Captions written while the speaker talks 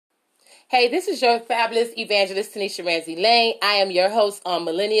Hey, this is your fabulous evangelist, Tanisha Ramsey Lane. I am your host on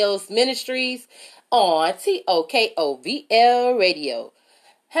Millennials Ministries on TOKOVL Radio.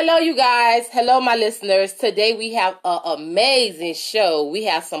 Hello, you guys. Hello, my listeners. Today we have an amazing show. We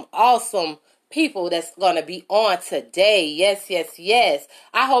have some awesome people that's going to be on today. Yes.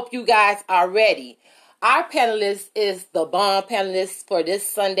 I hope you guys are ready. Our panelist is the bomb panelist for this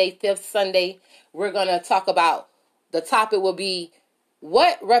Sunday, 5th Sunday. We're going to talk about, the topic will be,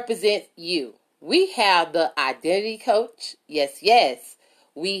 what represents you? We have the identity coach. Yes.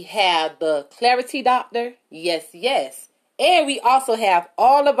 We have the clarity doctor. Yes. And we also have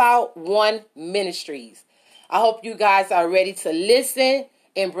All About One Ministries. I hope you guys are ready to listen.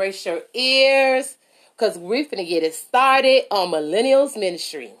 Embrace your ears, because we're finna get it started on Millennials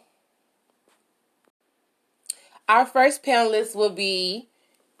Ministry. Our first panelist will be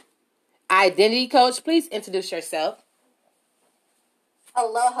Identity Coach. Please introduce yourself.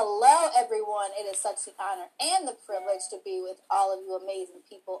 Hello, everyone. It is such an honor and the privilege to be with all of you amazing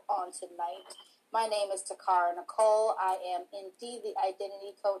people on tonight. My name is Takara Nicole. I am indeed the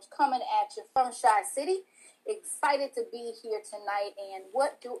Identity Coach coming at you from Chi City. Excited to be here tonight. And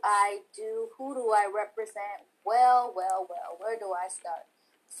what do I do? Who do I represent? Well, where do I start?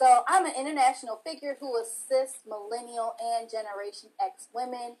 So I'm an international figure who assists millennial and Generation X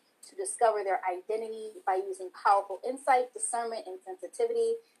women to discover their identity by using powerful insight, discernment, and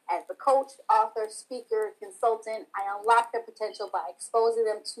sensitivity. As the coach, author, speaker, consultant, I unlock their potential by exposing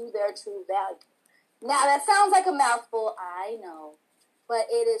them to their true value. Now, that sounds like a mouthful, I know, but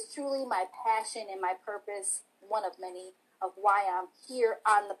it is truly my passion and my purpose, one of many, of why I'm here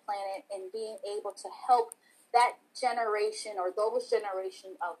on the planet and being able to help that generation or those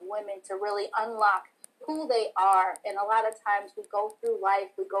generation of women to really unlock who they are. And a lot of times we go through life,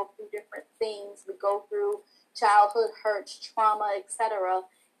 we go through different things, we go through childhood hurts, trauma, etc.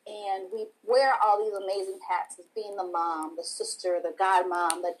 And we wear all these amazing hats as being the mom, the sister, the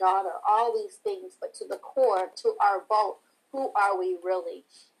godmom, the daughter, all these things. But to the core, to our vault, who are we really?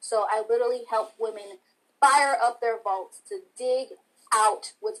 So I literally help women fire up their vaults to dig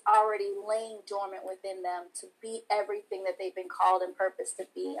out what's already laying dormant within them to be everything that they've been called and purposed to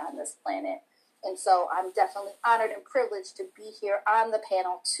be on this planet. And so I'm definitely honored and privileged to be here on the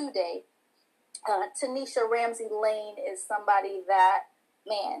panel today. Tanisha Ramsey Lane is somebody that,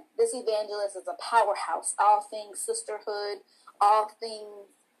 man, this evangelist is a powerhouse. All things sisterhood, all things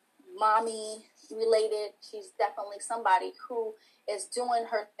mommy related. She's definitely somebody who is doing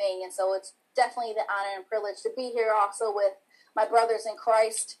her thing. And so it's definitely the honor and privilege to be here also with my brothers in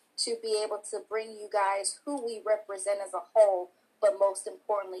Christ to be able to bring you guys who we represent as a whole, but most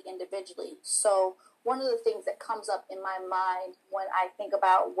importantly, individually. So one of the things that comes up in my mind when I think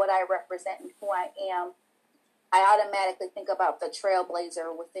about what I represent and who I am, I automatically think about the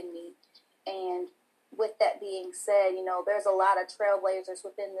trailblazer within me. And with that being said, there's a lot of trailblazers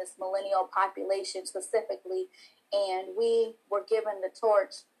within this millennial population specifically, and we were given the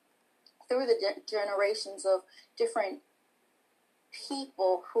torch through the generations of different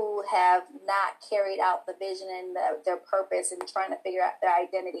people who have not carried out the vision and their purpose and trying to figure out their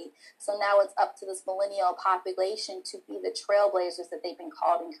identity. So now it's up to this millennial population to be the trailblazers that they've been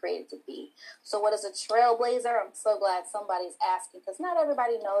called and created to be. So what is a trailblazer? I'm so glad somebody's asking, because not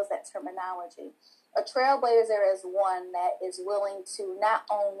everybody knows that terminology. A trailblazer is one that is willing to not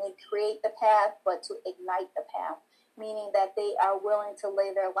only create the path, but to ignite the path, meaning that they are willing to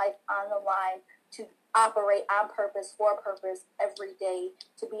lay their life on the line to operate on purpose, for purpose, every day,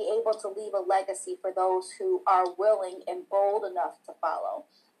 to be able to leave a legacy for those who are willing and bold enough to follow.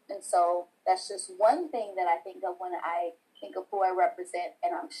 And so that's just one thing that I think of when I think of who I represent.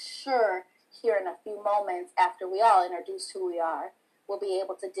 And I'm sure here in a few moments, after we all introduce who we are, we'll be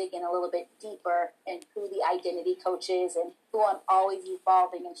able to dig in a little bit deeper in who the identity coach is and who I'm always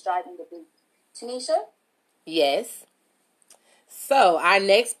evolving and striving to be. Tanisha? Yes. So our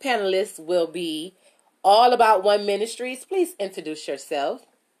next panelist will be All About One Ministries. Please introduce yourself.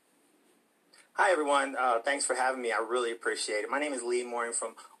 Hi, everyone. Thanks for having me. I really appreciate it. My name is Lee Mooring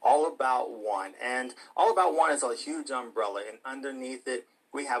from All About One. And All About One is a huge umbrella. And underneath it,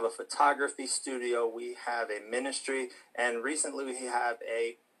 we have a photography studio. We have a ministry. And recently, we have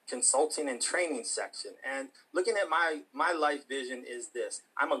a consulting and training section. And looking at my life vision is this.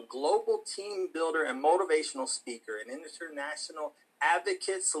 I'm a global team builder and motivational speaker, an international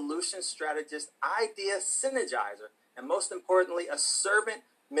advocate, solution strategist, idea synergizer, and most importantly, a servant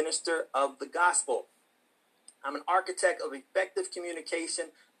minister of the gospel. I'm an architect of effective communication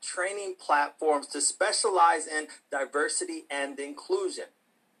training platforms to specialize in diversity and inclusion.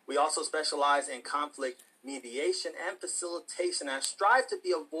 We also specialize in conflict mediation, and facilitation. I strive to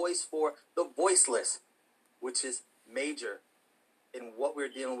be a voice for the voiceless, which is major in what we're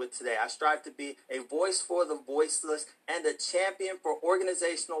dealing with today. I strive to be a voice for the voiceless and a champion for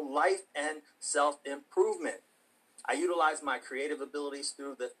organizational life and self-improvement. I utilize my creative abilities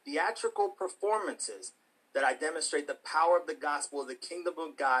through the theatrical performances that I demonstrate the power of the gospel of the kingdom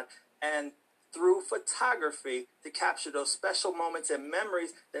of God, and through photography to capture those special moments and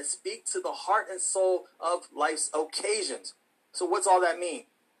memories that speak to the heart and soul of life's occasions. So what's all that mean?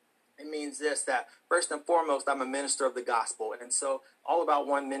 It means this, that first and foremost, I'm a minister of the gospel. And so All About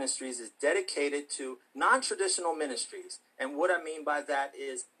One Ministries is dedicated to non-traditional ministries. And what I mean by that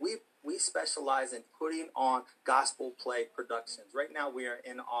is we specialize in putting on gospel play productions. Right now we are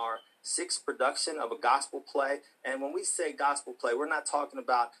in our 6th production of a gospel play. And when we say gospel play, we're not talking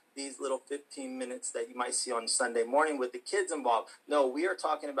about these little 15 minutes that you might see on Sunday morning with the kids involved. No, we are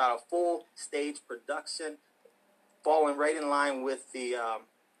talking about a full stage production, falling right in line with the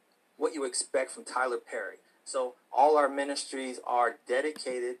what you expect from Tyler Perry. So all our ministries are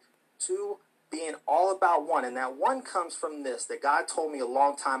dedicated to being all about one. And that one comes from this, that God told me a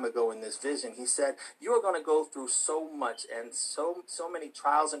long time ago in this vision. He said, you are going to go through so much and so many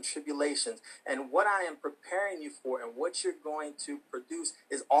trials and tribulations. And what I am preparing you for and what you're going to produce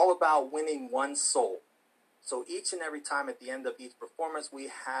is all about winning one soul. So each and every time at the end of each performance, we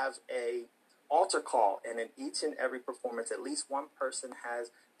have a altar call. And in each and every performance, at least one person has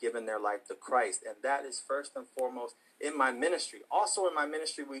given their life to Christ. And that is first and foremost in my ministry. Also in my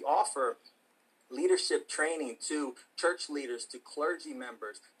ministry, we offer leadership training to church leaders, to clergy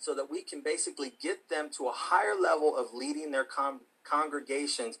members, so that we can basically get them to a higher level of leading their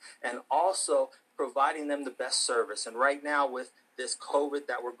congregations and also providing them the best service. And right now with this COVID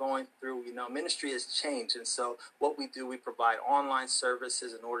that we're going through, ministry has changed. And so what we do, we provide online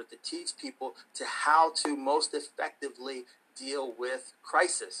services in order to teach people to how to most effectively deal with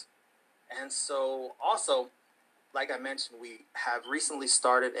crisis. And so also, like I mentioned, we have recently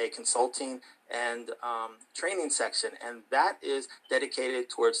started a consulting and training section, and that is dedicated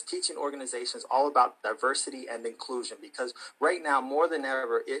towards teaching organizations all about diversity and inclusion, because right now, more than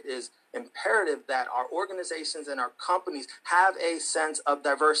ever, it is imperative that our organizations and our companies have a sense of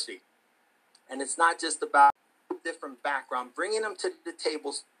diversity. And it's not just about different background, bringing them to the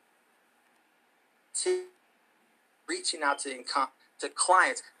tables, reaching out to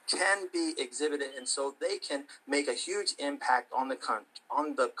clients can be exhibited, and so they can make a huge impact on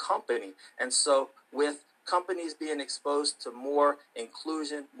the company. And so with companies being exposed to more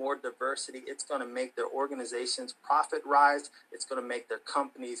inclusion, more diversity, it's going to make their organizations' profit rise. It's going to make their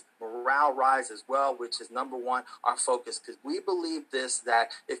companies' morale rise as well, which is number one, our focus. Because we believe this, that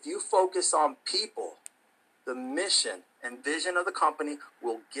if you focus on people, the mission and vision of the company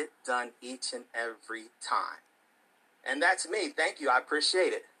will get done each and every time. And that's me. Thank you. I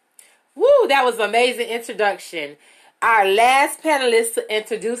appreciate it. Woo, that was an amazing introduction. Our last panelist to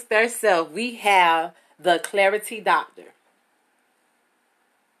introduce themselves, we have the Clarity Doctor.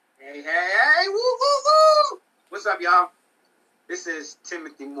 Hey, woo, woo, woo. What's up, y'all? This is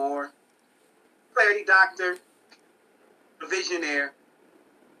Timothy Moore, Clarity Doctor, a visionaire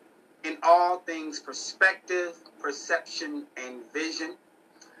in all things perspective, perception, and vision.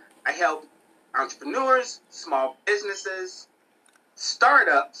 I help entrepreneurs, small businesses,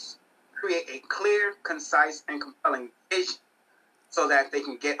 startups create a clear, concise, and compelling vision so that they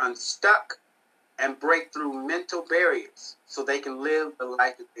can get unstuck and break through mental barriers so they can live the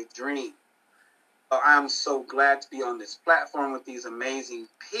life that they dream. I'm so glad to be on this platform with these amazing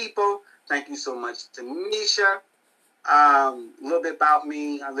people. Thank you so much, Tanisha. A little bit about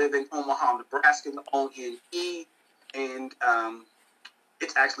me. I live in Omaha, Nebraska, ONE, and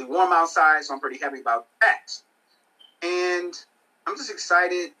it's actually warm outside, so I'm pretty happy about that. And I'm just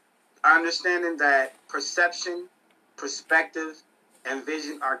excited, understanding that perception, perspective, and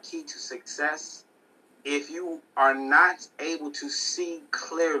vision are key to success. If you are not able to see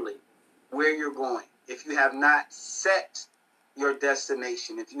clearly where you're going, if you have not set your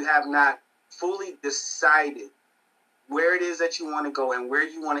destination, if you have not fully decided where it is that you want to go and where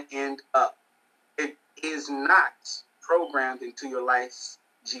you want to end up, it is not programmed into your life's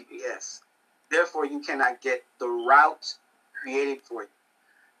GPS. Therefore, you cannot get the route created for you.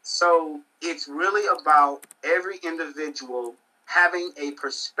 So it's really about every individual having a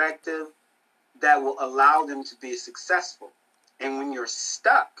perspective that will allow them to be successful. And when you're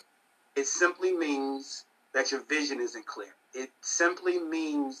stuck, it simply means that your vision isn't clear. It simply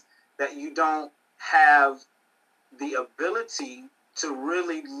means that you don't have the ability to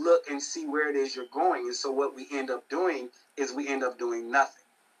really look and see where it is you're going. And so what we end up doing is we end up doing nothing.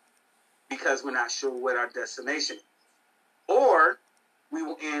 because we're not sure what our destination is. Or we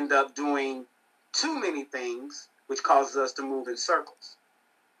will end up doing too many things, which causes us to move in circles.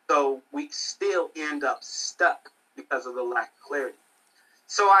 So we still end up stuck because of the lack of clarity.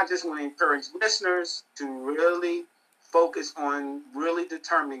 So I just want to encourage listeners to really focus on really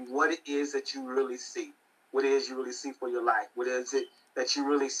determining what it is that you really see. What it is you really see for your life. What is it that you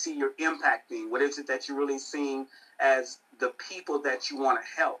really see your impact being? What is it that you're really seeing as the people that you want to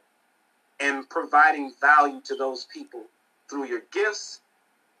help? And providing value to those people through your gifts,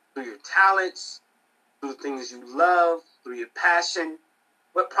 through your talents, through the things you love, through your passion.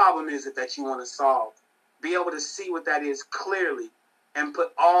 What problem is it that you want to solve? Be able to see what that is clearly and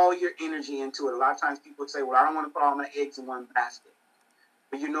put all your energy into it. A lot of times people say, well, I don't want to put all my eggs in one basket.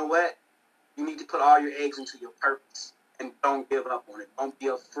 But you know what? You need to put all your eggs into your purpose and don't give up on it. Don't be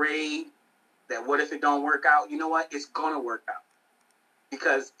afraid that what if it don't work out? You know what? It's going to work out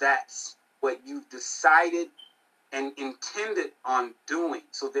because that's what you decided and intended on doing.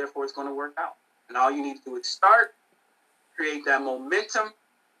 So therefore, it's going to work out. And all you need to do is start, create that momentum,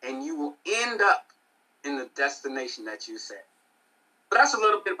 and you will end up in the destination that you set. So that's a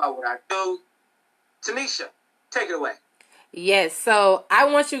little bit about what I do. Tanisha, take it away. Yes, so I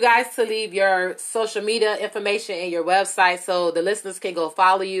want you guys to leave your social media information and your website so the listeners can go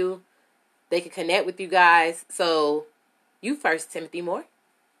follow you. They can connect with you guys. So you first, Timothy Moore.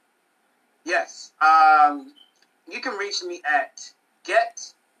 Yes. You can reach me at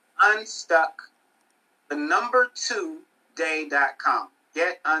getunstuck2day.com.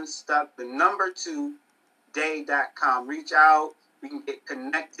 Getunstuck2day.com. Reach out. We can get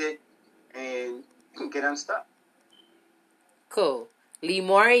connected and you can get unstuck. Cool. Lee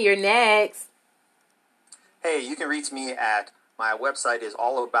Moore, you're next. Hey, you can reach me at my website is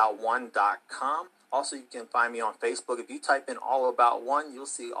allaboutone.com. Also, you can find me on Facebook. If you type in All About One, you'll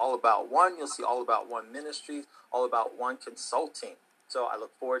see All About One. You'll see All About One Ministries, All About One Consulting. So I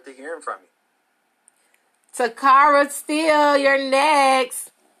look forward to hearing from you. Takara Steele, you're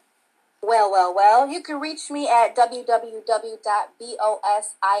next. Well. You can reach me at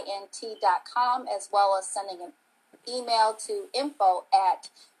www.vosint.com as well as sending an email to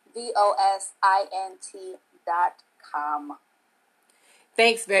info@vosint.com.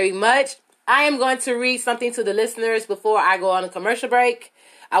 Thanks very much. I am going to read something to the listeners before I go on a commercial break.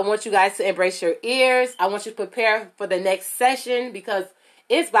 I want you guys to embrace your ears. I want you to prepare for the next session because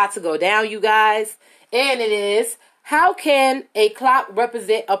it's about to go down, you guys. And it is, how can a clock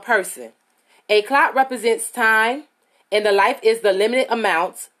represent a person? A clock represents time, and the life is the limited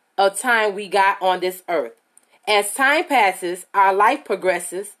amount of time we got on this earth. As time passes, our life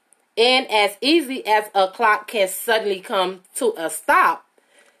progresses, and as easy as a clock can suddenly come to a stop,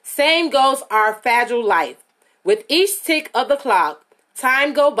 same goes our fragile life. With each tick of the clock,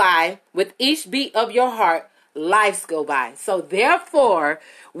 time go by. With each beat of your heart, lives go by. So therefore,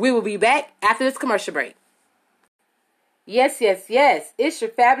 we will be back after this commercial break. Yes. It's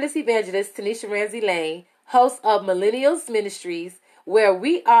your fabulous evangelist, Tanisha Ramsey Lane, host of Millennials Ministries, where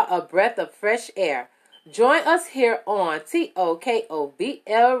we are a breath of fresh air. Join us here on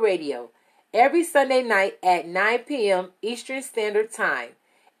TOKOVL Radio every Sunday night at 9 p.m. Eastern Standard Time,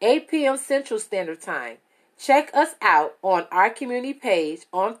 8 p.m. Central Standard Time. Check us out on our community page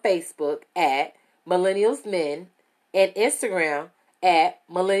on Facebook at Millennials Men and Instagram at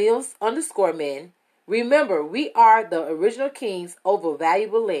Millennials_Men. Remember, we are the original kings over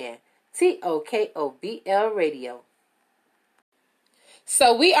valuable land. TOKOVL Radio.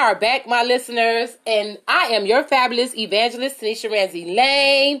 So we are back, my listeners, and I am your fabulous evangelist, Tanisha Ramsey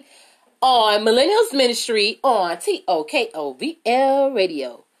Lane, on Millennials Ministry on TOKOVL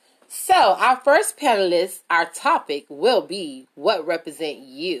Radio. So our first panelist, our topic will be what represent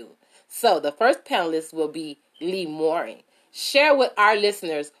you. So the first panelist will be Lee Mooring. Share with our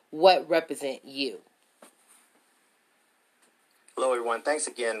listeners what represent you. Hello, everyone. Thanks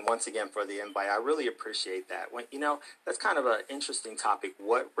once again, for the invite. I really appreciate that. That's kind of an interesting topic.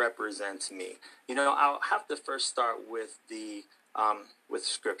 What represents me? I'll have to first start with with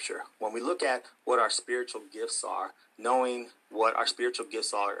Scripture. When we look at what our spiritual gifts are, knowing what our spiritual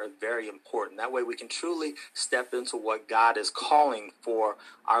gifts are very important. That way we can truly step into what God is calling for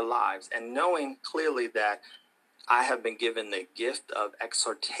our lives, and knowing clearly that I have been given the gift of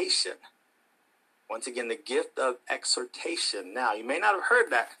exhortation. Once again, the gift of exhortation. Now, you may not have heard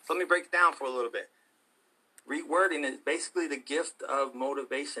that, so let me break it down for a little bit. Rewording is basically the gift of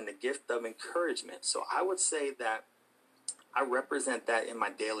motivation, the gift of encouragement. So I would say that I represent that in my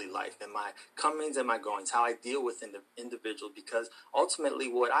daily life, in my comings and my goings, how I deal with individuals, because ultimately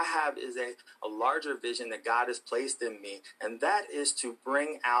what I have is a larger vision that God has placed in me, and that is to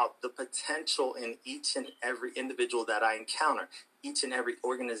bring out the potential in each and every individual that I encounter, each and every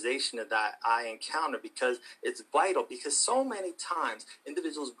organization that I encounter, because it's vital, because so many times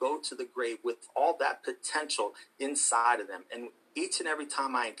individuals go to the grave with all that potential inside of them. And each and every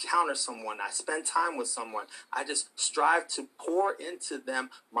time I encounter someone, I spend time with someone, I just strive to pour into them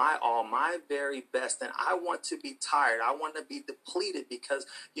my all, my very best. And I want to be tired. I want to be depleted, because,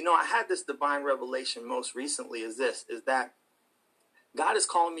 I had this divine revelation most recently is that God is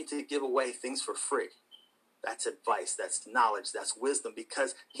calling me to give away things for free. That's advice, that's knowledge, that's wisdom,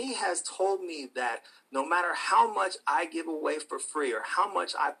 because he has told me that no matter how much I give away for free or how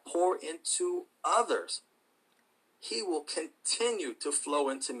much I pour into others, he will continue to flow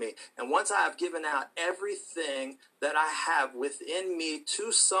into me. And once I have given out everything that I have within me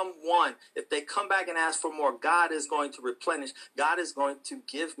to someone, if they come back and ask for more, God is going to replenish. God is going to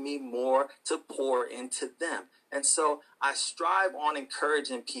give me more to pour into them. And so I strive on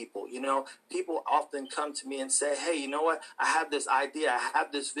encouraging people. People often come to me and say, hey, you know what? I have this idea. I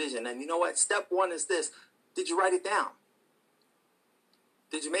have this vision. And you know what? Step one is this. Did you write it down?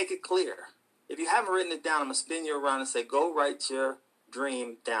 Did you make it clear? If you haven't written it down, I'm going to spin you around and say, go write your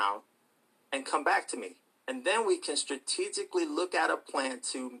dream down and come back to me. And then we can strategically look at a plan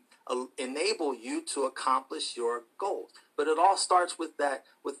to enable you to accomplish your goals. But it all starts with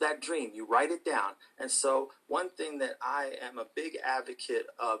that dream. You write it down. And so one thing that I am a big advocate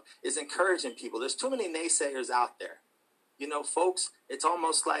of is encouraging people. There's too many naysayers out there. Folks, it's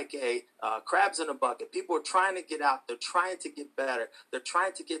almost like a crabs in a bucket. People are trying to get out. They're trying to get better. They're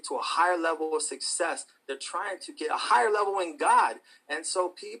trying to get to a higher level of success. They're trying to get a higher level in God. And so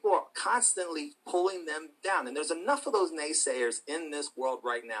people are constantly pulling them down. And there's enough of those naysayers in this world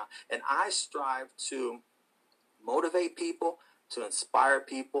right now. And I strive to motivate people, to inspire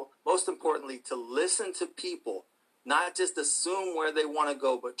people, most importantly, to listen to people. Not just assume where they want to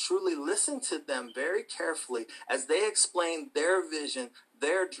go, but truly listen to them very carefully as they explain their vision,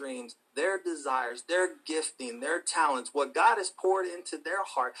 their dreams, their desires, their gifting, their talents, what God has poured into their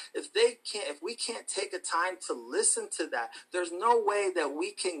heart. If we can't take a time to listen to that, there's no way that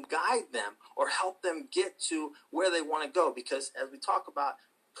we can guide them or help them get to where they want to go. Because as we talk about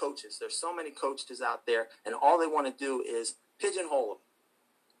coaches, there's so many coaches out there, and all they want to do is pigeonhole them.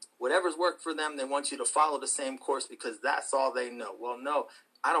 Whatever's worked for them, they want you to follow the same course because that's all they know. Well, no,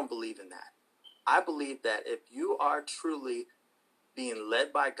 I don't believe in that. I believe that if you are truly being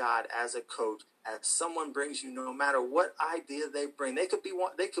led by God as a coach, as someone brings you, no matter what idea they bring, they could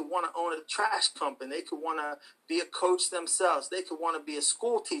want to own a trash company. They could want to be a coach themselves. They could want to be a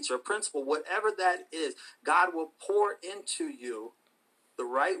school teacher, a principal, whatever that is. God will pour into you the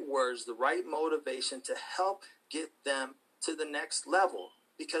right words, the right motivation to help get them to the next level.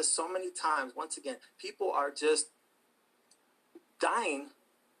 Because so many times, once again, people are just dying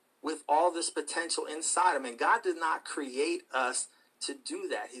with all this potential inside them. And God did not create us to do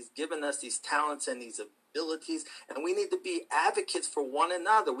that. He's given us these talents and these abilities, and we need to be advocates for one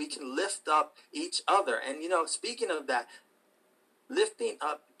another. We can lift up each other. And, speaking of that, lifting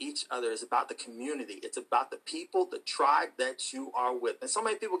up each other is about the community. It's about the people, the tribe that you are with. And so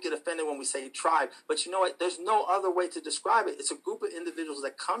many people get offended when we say tribe, but you know what? There's no other way to describe it. It's a group of individuals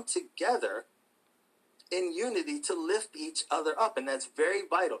that come together in unity to lift each other up, and that's very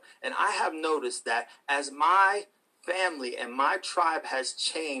vital. And I have noticed that as my family and my tribe has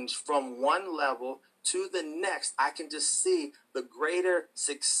changed from one level to the next, I can just see the greater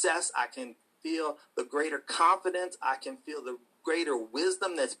success. I can feel the greater confidence. I can feel the greater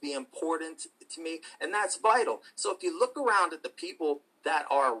wisdom that's being poured into me, and that's vital. So if you look around at the people that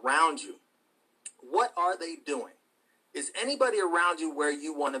are around you, what are they doing? Is anybody around you where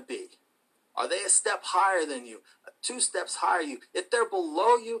you want to be? Are they a step higher than you? 2 steps higher than you? If they're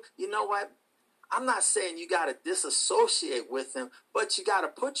below you, you know what? I'm not saying you got to disassociate with them, but you got to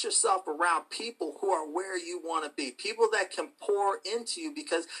put yourself around people who are where you want to be, people that can pour into you,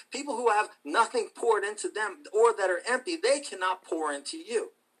 because people who have nothing poured into them or that are empty, they cannot pour into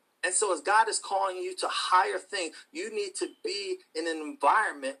you. And so as God is calling you to higher things, you need to be in an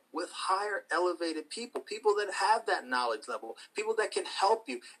environment with higher elevated people, people that have that knowledge level, people that can help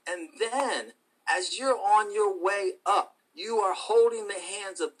you. And then as you're on your way up, you are holding the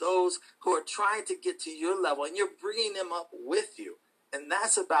hands of those who are trying to get to your level, and you're bringing them up with you. And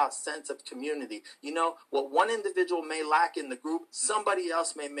that's about sense of community. What one individual may lack in the group, somebody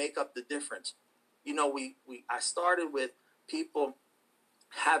else may make up the difference. I started with people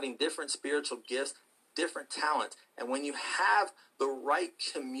having different spiritual gifts. different talents. And when you have the right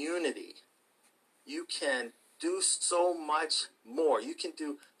community, you can do so much more. You can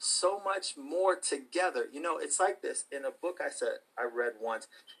do so much more together. You know, it's like this. In a book I read once,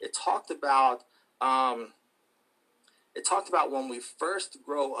 it talked about when we first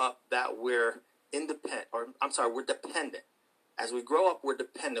grow up that we're we're dependent. As we grow up, we're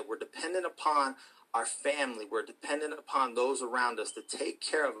dependent. We're dependent upon our family. We're dependent upon those around us to take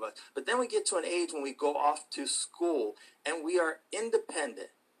care of us. But then we get to an age when we go off to school and we are independent.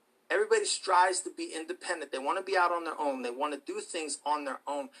 Everybody strives to be independent. They want to be out on their own. They want to do things on their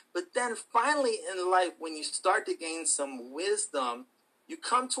own. But then finally in life, when you start to gain some wisdom, you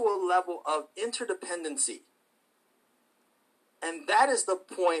come to a level of interdependency. And that is the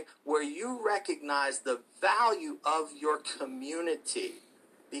point where you recognize the value of your community,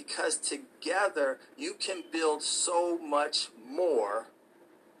 because together you can build so much more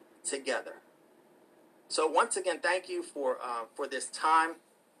together. So once again, thank you for this time.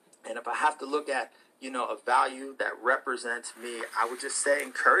 And if I have to look at, a value that represents me, I would just say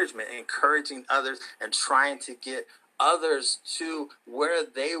encouragement, encouraging others and trying to get others to where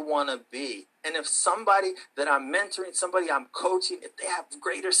they want to be. And if somebody that I'm mentoring, somebody I'm coaching, if they have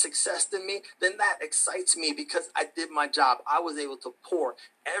greater success than me, then that excites me because I did my job. I was able to pour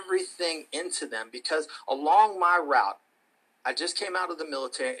everything into them, because along my route, I just came out of the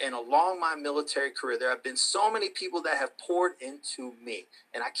military, and along my military career, there have been so many people that have poured into me.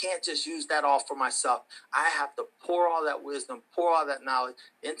 And I can't just use that all for myself. I have to pour all that wisdom, pour all that knowledge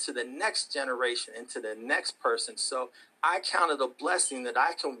into the next generation, into the next person. So I count it a blessing that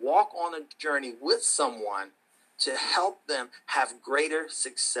I can walk on a journey with someone to help them have greater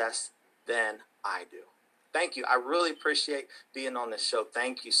success than I do. Thank you. I really appreciate being on this show.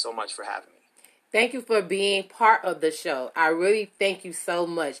 Thank you so much for having me. Thank you for being part of the show. I really thank you so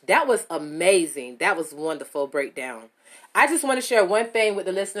much. That was amazing. That was a wonderful breakdown. I just want to share one thing with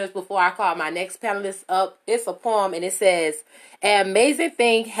the listeners before I call my next panelist up. It's a poem, and it says, "An amazing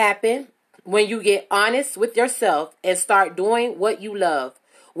thing happens when you get honest with yourself and start doing what you love,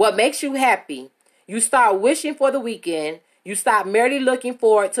 what makes you happy. You start wishing for the weekend. You stop merely looking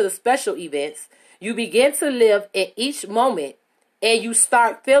forward to the special events. You begin to live in each moment, and you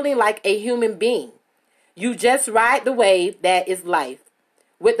start feeling like a human being. You just ride the wave that is life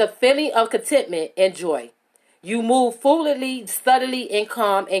with a feeling of contentment and joy. You move fluidly, steadily, and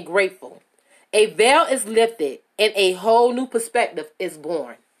calm and grateful. A veil is lifted, and a whole new perspective is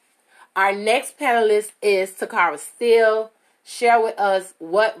born." Our next panelist is Takara Steele. Share with us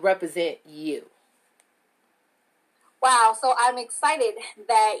what represents you. Wow, so I'm excited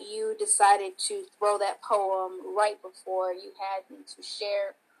that you decided to throw that poem right before you had me to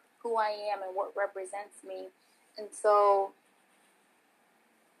share who I am and what represents me. And so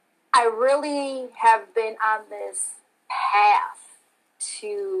I really have been on this path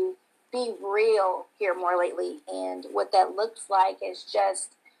to be real here more lately. And what that looks like is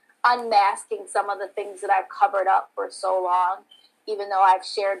just unmasking some of the things that I've covered up for so long. Even though I've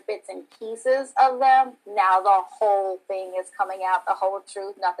shared bits and pieces of them, now the whole thing is coming out, the whole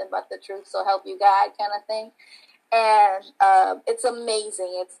truth, nothing but the truth, so help you God kind of thing. And it's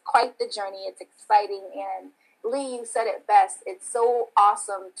amazing. It's quite the journey. It's exciting. And Lee, you said it best. It's so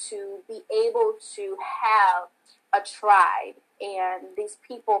awesome to be able to have a tribe. And these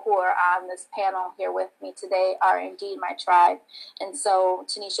people who are on this panel here with me today are indeed my tribe. And so,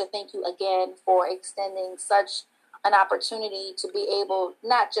 Tanisha, thank you again for extending such an opportunity to be able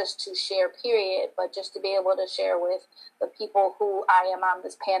not just to share, period, but just to be able to share with the people who I am on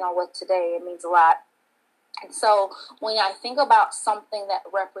this panel with today. It means a lot. And so when I think about something that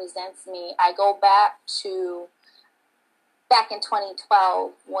represents me, I go back in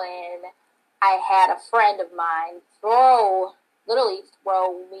 2012 when I had a friend of mine literally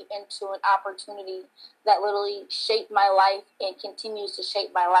throw me into an opportunity that literally shaped my life and continues to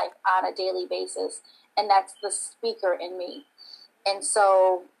shape my life on a daily basis. And that's the speaker in me. And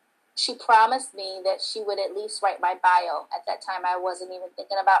so she promised me that she would at least write my bio. At that time, I wasn't even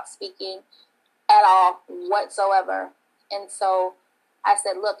thinking about speaking at all whatsoever. And so I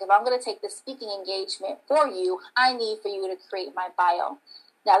said, look, if I'm going to take the speaking engagement for you, I need for you to create my bio.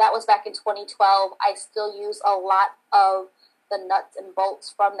 Now, that was back in 2012. I still use a lot of the nuts and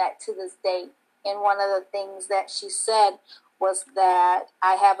bolts from that to this day. And one of the things that she said was that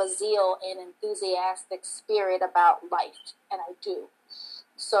I have a zeal and enthusiastic spirit about life, and I do.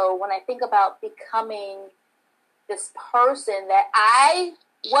 So when I think about becoming this person that I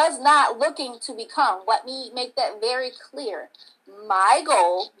was not looking to become, let me make that very clear. my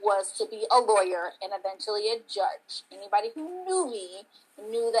goal was to be a lawyer and eventually a judge. Anybody who knew me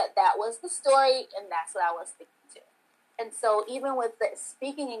knew that that was the story, and that's what I was sticking to. And so even with the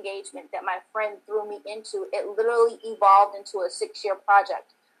speaking engagement that my friend threw me into, it literally evolved into a 6-year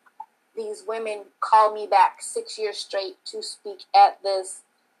project. These women called me back 6 years straight to speak at this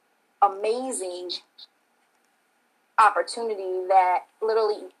amazing opportunity that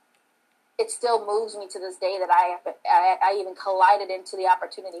literally, it still moves me to this day that I even collided into the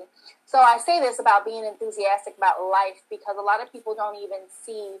opportunity. So I say this about being enthusiastic about life because a lot of people don't even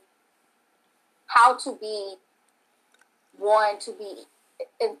see how to be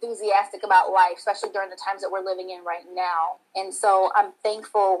enthusiastic about life, especially during the times that we're living in right now. And so I'm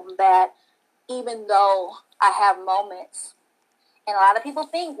thankful that even though I have moments, and a lot of people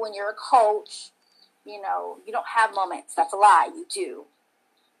think when you're a coach, you don't have moments. That's a lie. You do.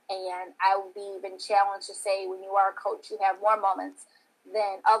 And I will be even challenged to say when you are a coach, you have more moments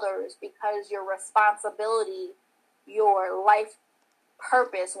than others because your responsibility, your life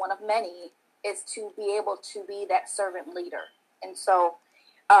purpose, one of many, is to be able to be that servant leader. And so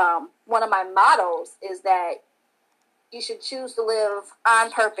one of my mottos is that you should choose to live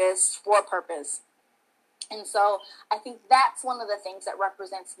on purpose for purpose. And so I think that's one of the things that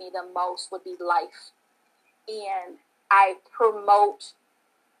represents me the most would be life. And I promote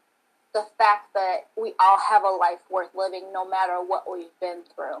the fact that we all have a life worth living no matter what we've been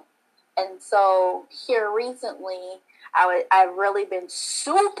through. And so here recently, I've really been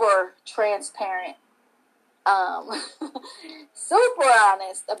super transparent, super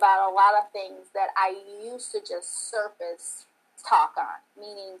honest about a lot of things that I used to just surface talk on,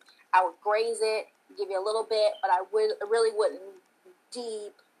 meaning I would graze it, give you a little bit, but I really wouldn't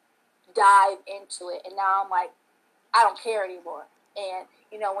deep dive into it. And now I'm like, I don't care anymore. And,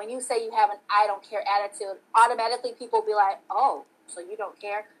 when you say you have an I don't care attitude, automatically people will be like, oh, so you don't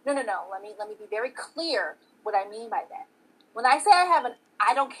care? No. Let me be very clear what I mean by that. When I say I have an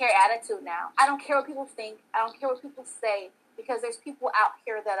I don't care attitude now, I don't care what people think. I don't care what people say, because there's people out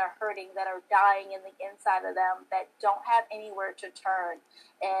here that are hurting, that are dying in the inside of them, that don't have anywhere to turn.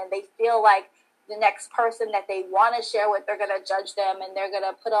 And they feel like the next person that they want to share with, they're going to judge them, and they're going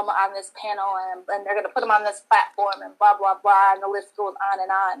to put them on this panel, and they're going to put them on this platform, and blah, blah, blah, and the list goes on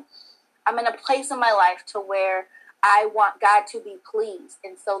and on. I'm in a place in my life to where I want God to be pleased.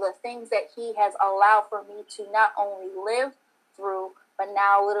 And so the things that he has allowed for me to not only live through, but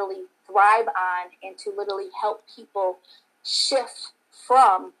now literally thrive on, and to literally help people shift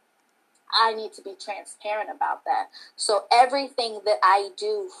from, I need to be transparent about that. So everything that I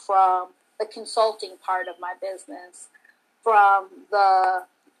do, from the consulting part of my business, from the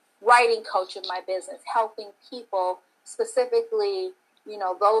writing coach of my business, helping people, specifically,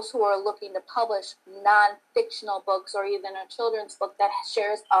 those who are looking to publish non-fictional books or even a children's book that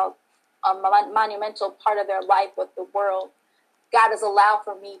shares a monumental part of their life with the world. God has allowed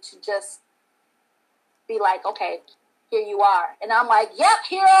for me to just be like, okay, here you are. And I'm like, yep,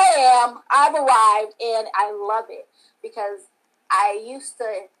 here I am. I've arrived, and I love it, because I used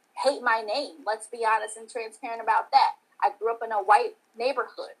to hate my name. Let's be honest and transparent about that. I grew up in a white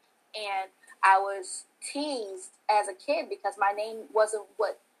neighborhood, and I was teased as a kid because my name wasn't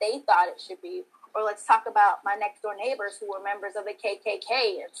what they thought it should be. Or let's talk about my next door neighbors who were members of the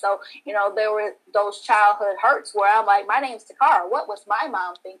KKK. And so, there were those childhood hurts where I'm like, my name's Takara. What was my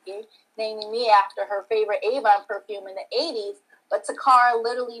mom thinking, naming me after her favorite Avon perfume in the 80s? But Takara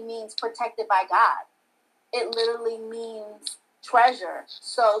literally means protected by God. It literally means treasure.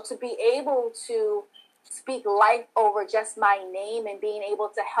 So to be able to speak life over just my name and being able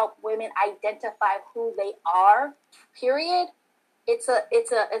to help women identify who they are, period, it's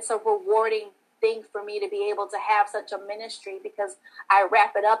a rewarding thing for me to be able to have such a ministry, because I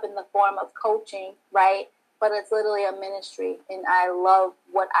wrap it up in the form of coaching, right? But it's literally a ministry, and I love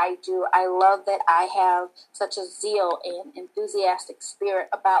what I do. I love that I have such a zeal and enthusiastic spirit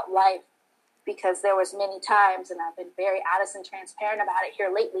about life, because there was many times, and I've been very honest and transparent about it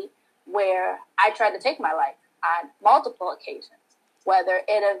here lately, where I tried to take my life on multiple occasions, whether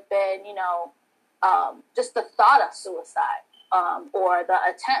it have been, just the thought of suicide, or the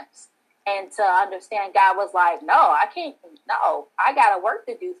attempts. And to understand, God was like, no, I can't, no, I got a work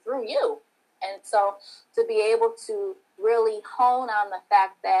to do through you. And so to be able to really hone on the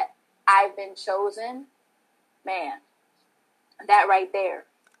fact that I've been chosen, man, that right there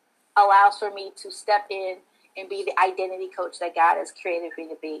allows for me to step in and be the identity coach that God has created me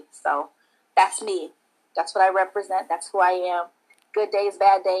to be. So that's me. That's what I represent. That's who I am. Good days,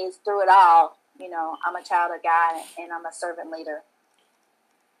 bad days, through it all. I'm a child of God, and I'm a servant leader.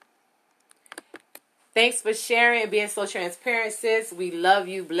 Thanks for sharing and being so transparent, sis. We love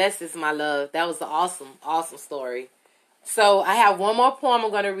you. Bless is my love. That was an awesome, awesome story. So I have one more poem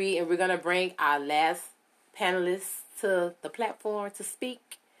I'm going to read, and we're going to bring our last panelist to the platform to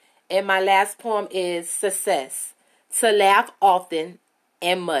speak. And my last poem is Success. To laugh often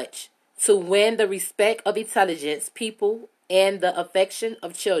and much. To win the respect of intelligence, people, and the affection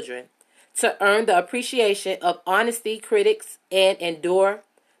of children. To earn the appreciation of honesty critics and endure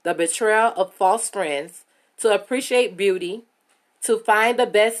the betrayal of false friends, to appreciate beauty, to find the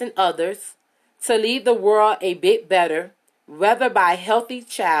best in others, to leave the world a bit better, whether by a healthy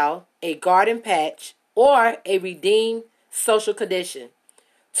child, a garden patch, or a redeemed social condition.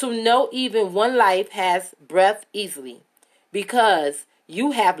 To know even one life has breath easily, because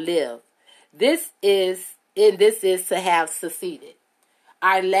you have lived. This is to have succeeded.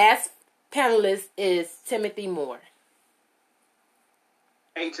 Our last panelist is Timothy Moore.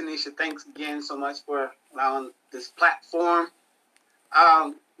 Hey, Tanisha, thanks again so much for allowing this platform.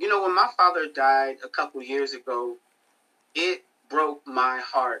 When my father died a couple years ago, it broke my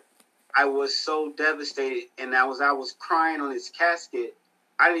heart. I was so devastated, and I was crying on his casket.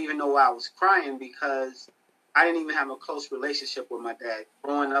 I didn't even know why I was crying because I didn't even have a close relationship with my dad.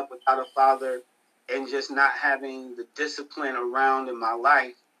 Growing up without a father and just not having the discipline around in my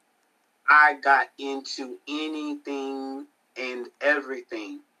life, I got into anything and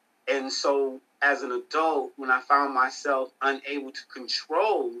everything. And so as an adult, when I found myself unable to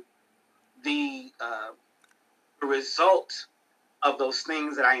control the result of those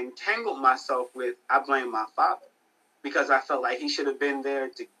things that I entangled myself with, I blamed my father because I felt like he should have been there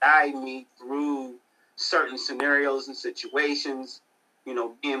to guide me through certain scenarios and situations,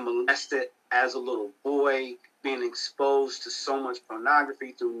 being molested as a little boy, being exposed to so much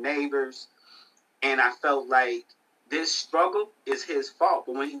pornography through neighbors. And I felt like this struggle is his fault.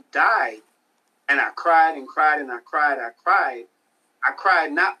 But when he died, and I cried and cried and I cried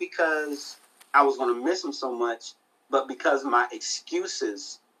not because I was going to miss him so much, but because my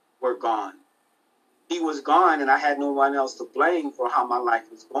excuses were gone. He was gone and I had no one else to blame for how my life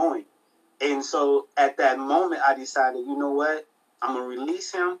was going. And so at that moment, I decided, you know what? I'm going to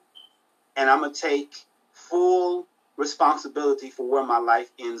release him and I'm going to take full responsibility for where my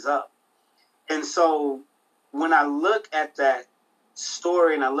life ends up. And so when I look at that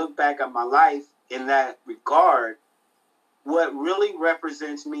story and I look back at my life in that regard, what really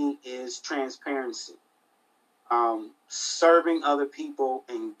represents me is transparency, serving other people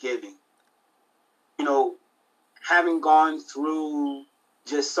and giving. Having gone through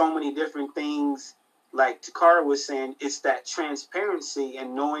just so many different things, like Takara was saying, it's that transparency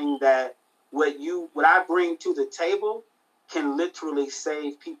and knowing that what I bring to the table can literally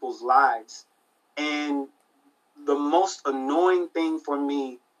save people's lives. And the most annoying thing for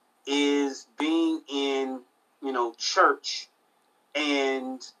me is being in, church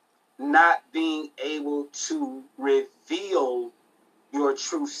and not being able to reveal your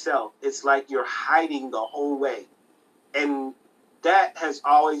true self. It's like you're hiding the whole way. And that has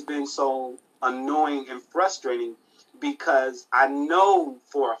always been so annoying and frustrating because I know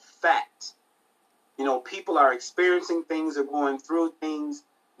for a fact, people are experiencing things or going through things,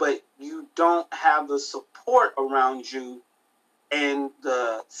 but you don't have the support around you and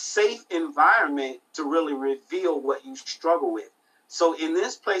the safe environment to really reveal what you struggle with. So in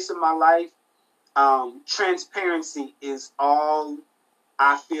this place in my life, transparency is all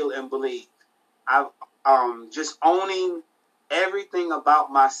I feel and believe. I've just owning everything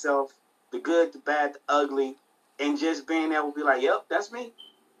about myself, the good, the bad, the ugly, and just being able to be like, yep, that's me.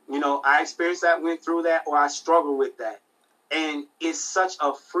 I experienced that, went through that, or I struggle with that. And it's such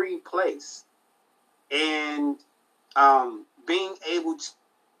a free place. And being able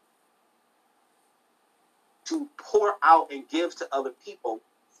to pour out and give to other people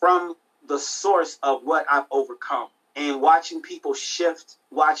from the source of what I've overcome. And watching people shift,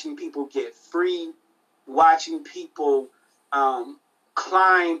 watching people get free, watching people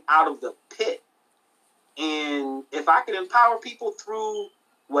climb out of the pit. And if I can empower people through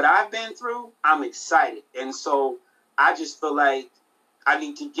what I've been through, I'm excited. And so I just feel like I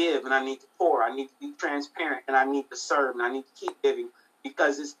need to give and I need to pour. I need to be transparent and I need to serve and I need to keep giving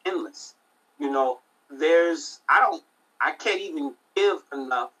because it's endless. I can't even give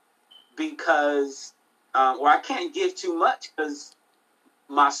enough because, or I can't give too much because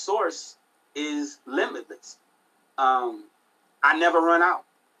my source is limitless. I never run out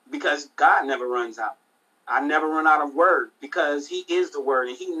because God never runs out. I never run out of word because he is the word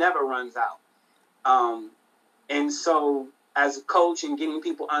and he never runs out. And so as a coach and getting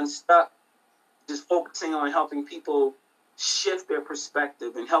people unstuck, just focusing on helping people shift their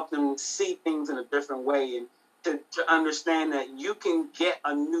perspective and help them see things in a different way, and to understand that you can get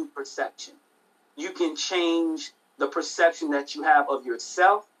a new perception. You can change the perception that you have of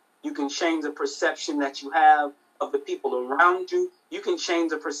yourself. You can change the perception that you have of the people around you. You can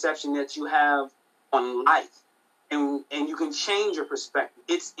change the perception that you have on life. And you can change your perspective.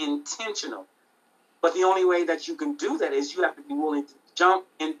 It's intentional. But the only way that you can do that is you have to be willing to jump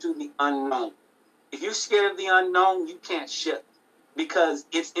into the unknown. If you're scared of the unknown, you can't shift, because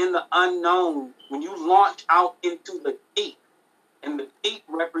it's in the unknown when you launch out into the deep. And the deep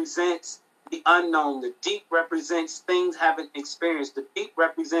represents the unknown. The deep represents things haven't experienced. The deep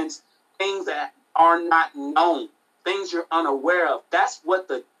represents things that are not known, things you're unaware of. That's what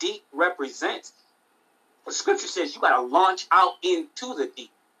the deep represents. The scripture says you got to launch out into the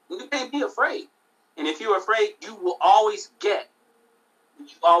deep. You can't be afraid. And if you're afraid, you will always get what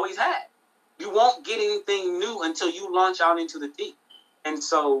you always had. You won't get anything new until you launch out into the deep. And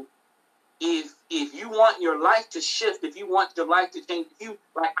so if you want your life to shift, if you want your life to change,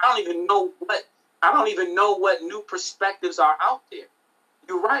 I don't even know what new perspectives are out there.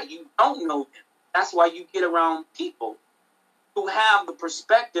 You're right, you don't know them. That's why you get around people who have the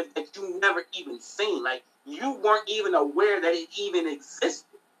perspective that you never even seen. Like, you weren't even aware that it even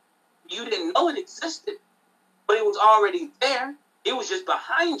existed. You didn't know it existed, but it was already there. It was just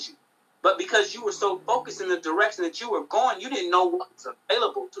behind you. But because you were so focused in the direction that you were going, you didn't know what was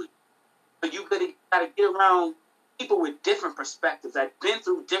available to you. But you got to get around people with different perspectives that have been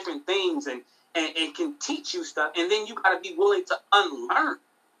through different things and can teach you stuff. And then you got to be willing to unlearn.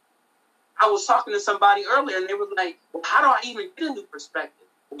 I was talking to somebody earlier, and they were like, well, how do I even get a new perspective?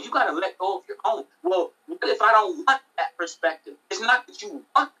 Well, you got to let go of your own. Well, what if I don't want that perspective? It's not that you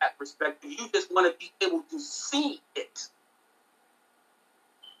want that perspective. You just want to be able to see it.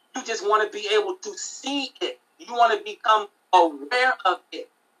 You just want to be able to see it. You want to become aware of it.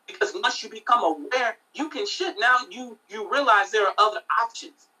 Because once you become aware, you can shift. Now you realize there are other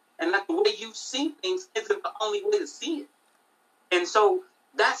options. And that the way you see things isn't the only way to see it. And so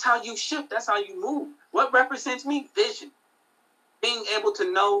that's how you shift. That's how you move. What represents me? Vision. Being able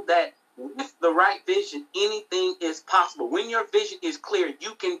to know that with the right vision, anything is possible. When your vision is clear,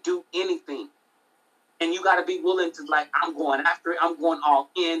 you can do anything. And you got to be willing to, I'm going after it. I'm going all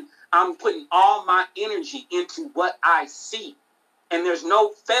in. I'm putting all my energy into what I see. And there's no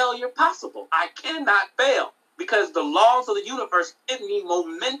failure possible. I cannot fail, because the laws of the universe give me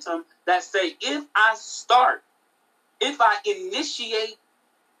momentum that say, if I start, if I initiate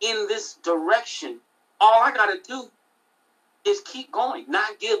in this direction, all I got to do is keep going,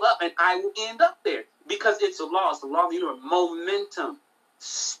 not give up, and I will end up there, because it's a law. It's the law of the universe. Momentum.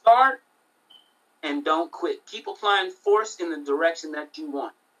 Start and don't quit. Keep applying force in the direction that you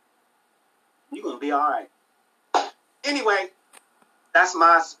want. You're going to be all right. Anyway, that's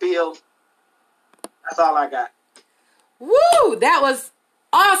my spiel. That's all I got. Woo! That was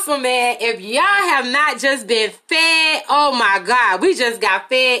awesome, man. If y'all have not just been fed, oh my God, we just got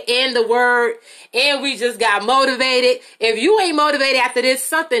fed in the word, and we just got motivated. If you ain't motivated after this,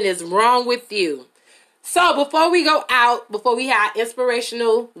 something is wrong with you. So before we go out, before we have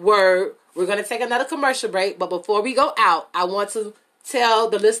inspirational word, we're going to take another commercial break. But before we go out, I want to tell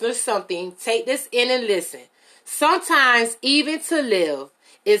the listeners something. Take this in and listen. Sometimes even to live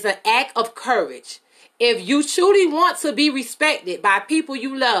is an act of courage. If you truly want to be respected by people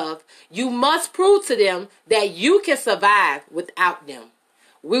you love, you must prove to them that you can survive without them.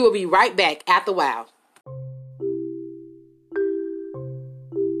 We will be right back after a while.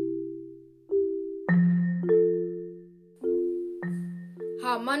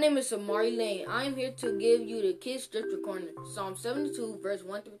 Hi, my name is Amari Lane. I am here to give you the Kids Scripture Corner, Psalm 72, verse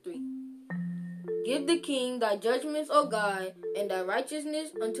 1 through 3. Give the king thy judgments, O God, and thy righteousness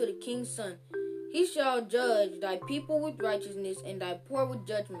unto the king's son. He shall judge thy people with righteousness, and thy poor with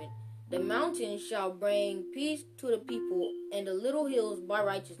judgment. The mountains shall bring peace to the people, and the little hills by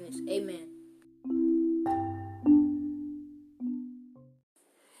righteousness. Amen.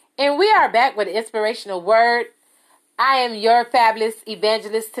 And we are back with an inspirational word. I am your fabulous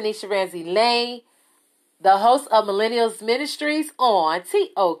evangelist, Tanisha Ramsey Lane, the host of Millennials Ministries on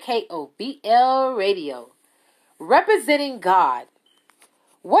TOKOVL Radio. Representing God.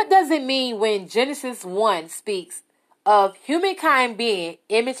 What does it mean when Genesis 1 speaks of humankind being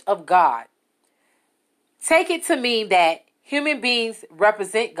image of God? Take it to mean that human beings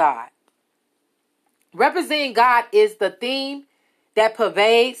represent God. Representing God is the theme that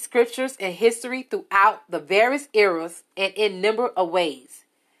pervades scriptures and history throughout the various eras and in a number of ways.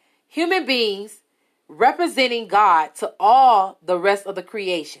 Human beings representing God to all the rest of the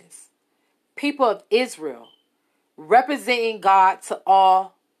creations. People of Israel representing God to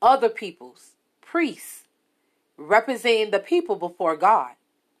all other peoples. Priests, representing the people before God.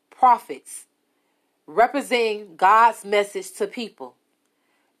 Prophets, representing God's message to people.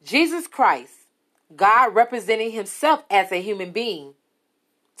 Jesus Christ, God representing himself as a human being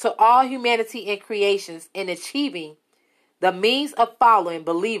to all humanity and creations in achieving the means of following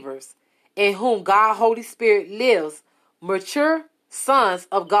believers in whom God Holy Spirit lives, mature sons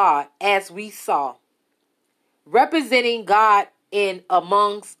of God as we saw. Representing God in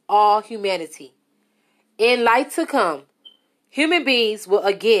amongst all humanity. In life to come, human beings will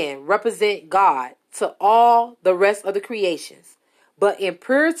again represent God to all the rest of the creations, but in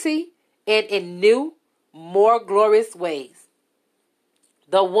purity and in new, more glorious ways.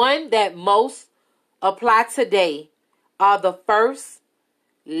 The one that most apply today are the first,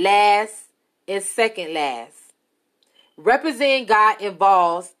 last, and second last. Representing God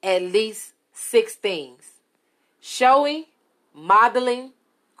involves at least 6 things: showing, modeling,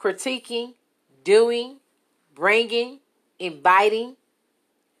 critiquing, doing, bringing, inviting.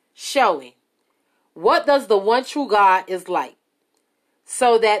 Showing. What does the one true God is like,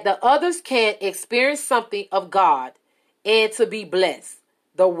 so that the others can experience something of God and to be blessed.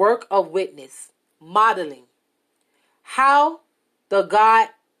 The work of witness. Modeling. How the God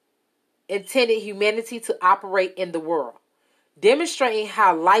intended humanity to operate in the world. Demonstrating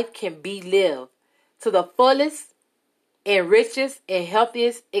how life can be lived to the fullest and richest and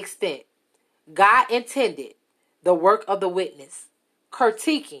healthiest extent. God intended. The work of the witness.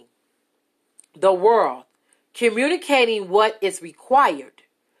 Critiquing the world. Communicating what is required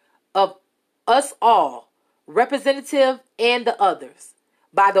of us all, representative and the others,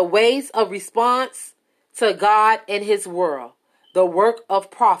 by the ways of response to God and his world. The work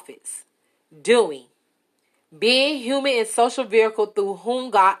of prophets. Doing. Being human and social vehicle through whom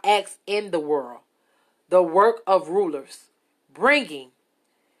God acts in the world. The work of rulers. Bringing.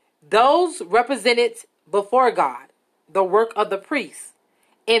 Those represented before God. The work of the priests.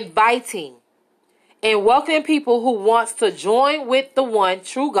 Inviting. And welcoming people who wants to join with the one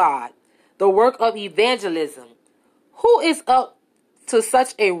true God. The work of evangelism. Who is up to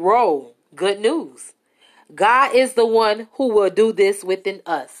such a role? Good news. God is the one who will do this within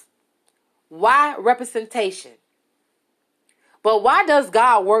us. Why representation? But why does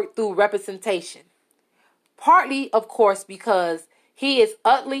God work through representation? Partly, of course, because he is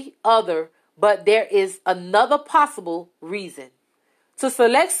utterly other, but there is another possible reason. To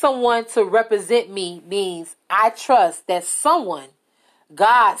select someone to represent me means I trust that someone,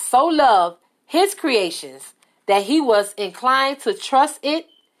 God so loved his creations that he was inclined to trust it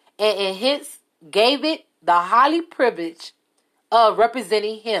and hence gave it the highly privilege of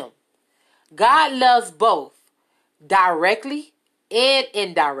representing him. God loves both, directly and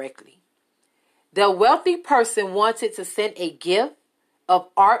indirectly. The wealthy person wanted to send a gift of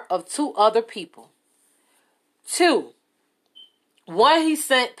art of 2 other people. 2. One, he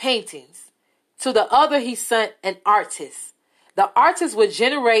sent paintings. To the other, he sent an artist. The artist would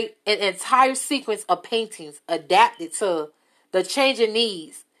generate an entire sequence of paintings adapted to the changing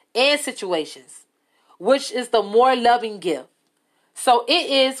needs and situations, which is the more loving gift. So it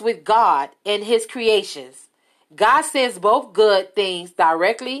is with God and his creations. God sends both good things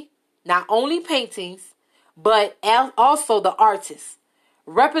directly, not only paintings, but also the artist.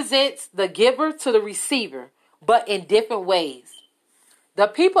 Represents the giver to the receiver, but in different ways. The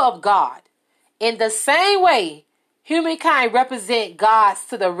people of God, in the same way, humankind represent God's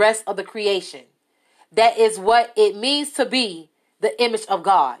to the rest of the creation. That is what it means to be the image of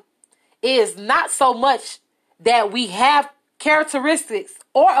God. It is not so much that we have characteristics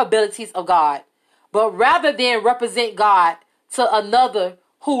or abilities of God, but rather than represent God to another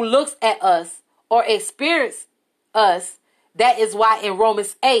who looks at us or experiences us. That is why in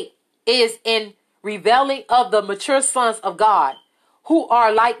Romans 8 is in revealing of the mature sons of God who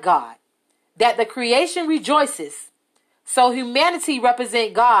are like God, that the creation rejoices. So humanity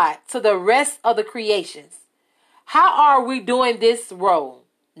represents God to the rest of the creations. How are we doing this role?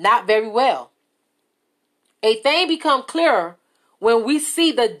 Not very well. A thing becomes clearer when we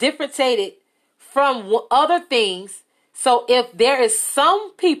see the differentiated from other things. So if there is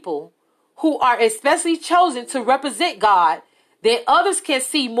some people who are especially chosen to represent God, then others can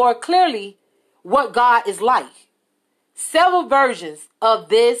see more clearly what God is like. Several versions of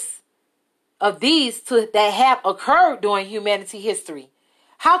these that have occurred during humanity history.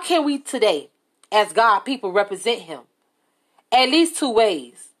 How can we today, as God people, represent him? At least 2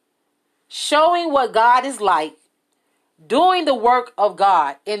 ways. Showing what God is like, doing the work of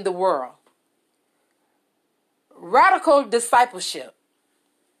God in the world. Radical discipleship.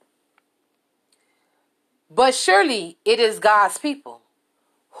 But surely it is God's people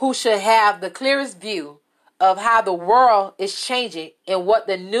who should have the clearest view of how the world is changing and what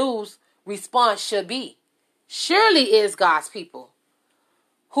the news response should be. Surely it is God's people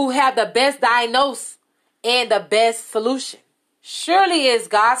who have the best diagnosis and the best solution. Surely it is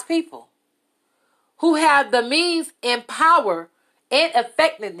God's people who have the means and power and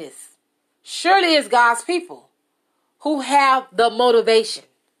effectiveness. Surely it is God's people who have the motivation.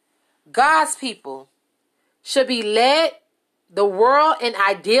 God's people should be led the world in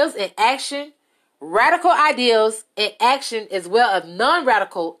ideals and action, radical ideals and action, as well as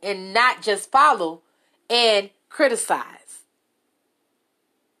non-radical, and not just follow and criticize.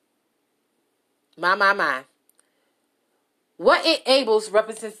 My. What enables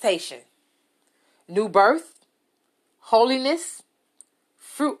representation? New birth, holiness,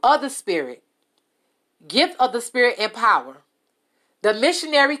 fruit of the Spirit, gift of the Spirit and power, the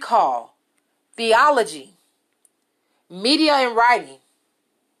missionary call, theology, media and writing,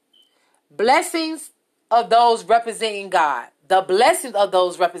 blessings of those representing God, the blessings of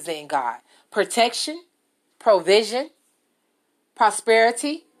those representing God, protection, provision,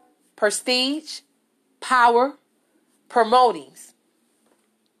 prosperity, prestige, power, promotings.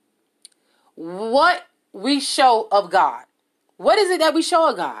 What we show of God. What is it that we show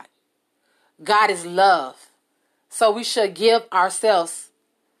of God? God is love. So we should give ourselves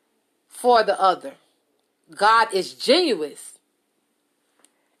for the other. God is genuine.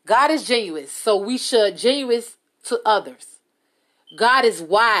 God is genuine. So we should genuine to others. God is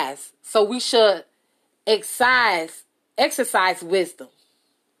wise. So we should exercise wisdom.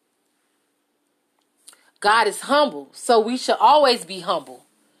 God is humble. So we should always be humble.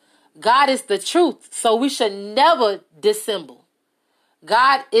 God is the truth. So we should never dissemble.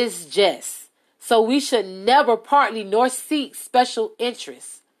 God is just. So we should never partly nor seek special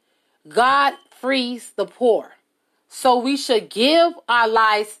interests. God frees the poor. So we should give our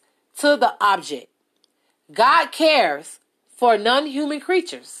lives to the object. God cares for non-human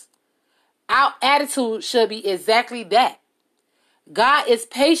creatures. Our attitude should be exactly that. God is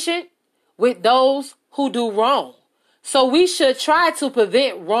patient with those who do wrong. So we should try to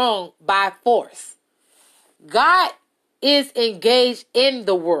prevent wrong by force. God is engaged in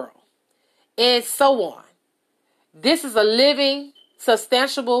the world, and so on. This is a living,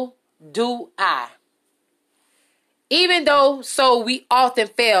 substantial do I. Even though so we often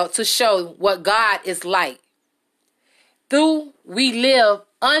fail to show what God is like. Though we live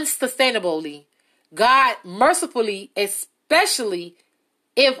unsustainably, God mercifully, especially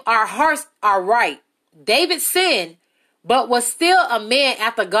if our hearts are right. David sinned, but was still a man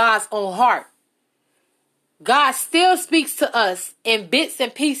after God's own heart. God still speaks to us in bits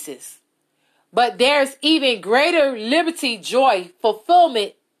and pieces. But there's even greater liberty, joy,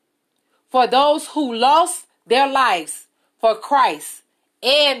 fulfillment for those who lost their lives for Christ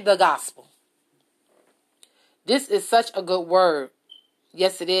and the gospel. This is such a good word.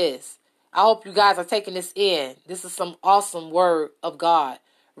 Yes, it is. I hope you guys are taking this in. This is some awesome word of God,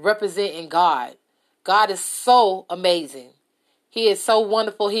 representing God. God is so amazing. He is so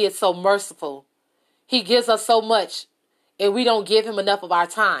wonderful. He is so merciful. He gives us so much, and we don't give him enough of our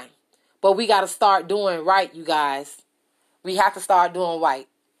time. But we got to start doing right, you guys. We have to start doing right.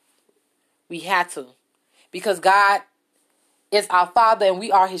 We have to. Because God is our Father, and we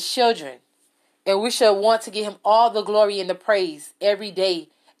are his children. And we should want to give him all the glory and the praise every day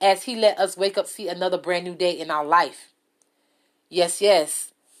as he let us wake up, see another brand new day in our life. Yes,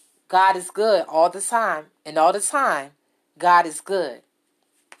 yes. God is good all the time. And all the time, God is good.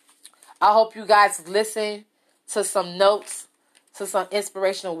 I hope you guys listen to some notes, to some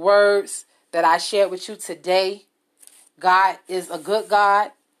inspirational words that I shared with you today. God is a good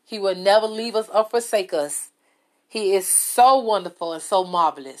God. He will never leave us or forsake us. He is so wonderful and so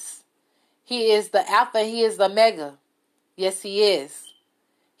marvelous. He is the Alpha. He is the Omega. Yes, he is.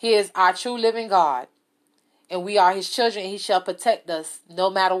 He is our true living God. And we are his children, and he shall protect us no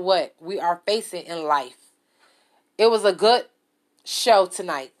matter what we are facing in life. It was a good show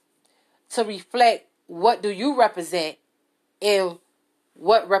tonight to reflect what do you represent and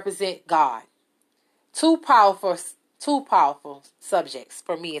what represent God. Two powerful subjects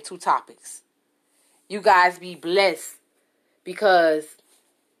for me and two topics. You guys be blessed, because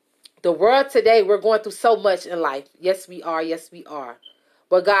the world today, we're going through so much in life. Yes, we are. Yes, we are.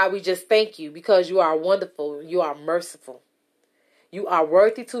 But God, we just thank you because you are wonderful. You are merciful. You are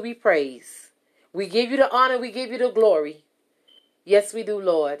worthy to be praised. We give you the honor. We give you the glory. Yes, we do,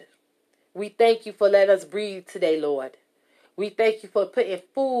 Lord. We thank you for letting us breathe today, Lord. We thank you for putting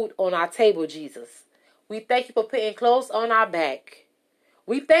food on our table, Jesus. We thank you for putting clothes on our back.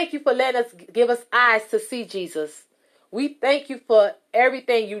 We thank you for letting us give us eyes to see, Jesus. We thank you for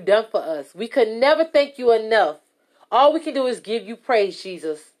everything you've done for us. We could never thank you enough. All we can do is give you praise,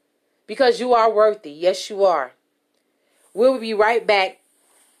 Jesus, because you are worthy. Yes, you are. We'll be right back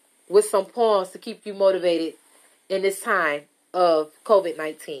with some poems to keep you motivated in this time of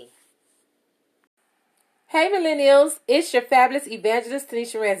COVID-19. Hey, Millennials. It's your fabulous evangelist,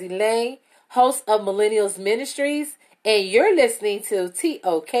 Tanisha Ramsey Lane, host of Millennials Ministries, and you're listening to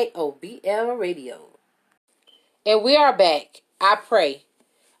TOKOBL Radio. And we are back. I pray.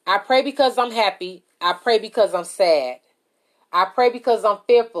 I pray because I'm happy. I pray because I'm sad. I pray because I'm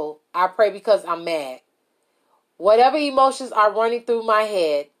fearful. I pray because I'm mad. Whatever emotions are running through my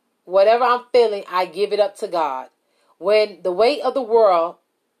head, whatever I'm feeling, I give it up to God. When the weight of the world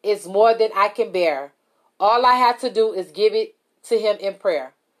is more than I can bear, all I have to do is give it to Him in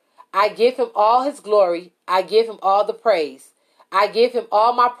prayer. I give Him all His glory. I give Him all the praise. I give Him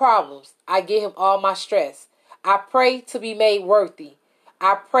all my problems. I give Him all my stress. I pray to be made worthy.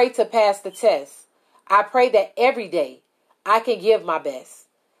 I pray to pass the test. I pray that every day I can give my best.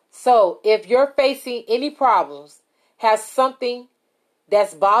 So if you're facing any problems, have something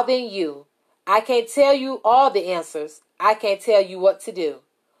that's bothering you, I can't tell you all the answers. I can't tell you what to do.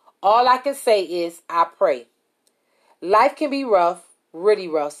 All I can say is I pray. Life can be rough, really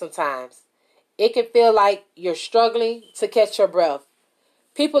rough sometimes. It can feel like you're struggling to catch your breath.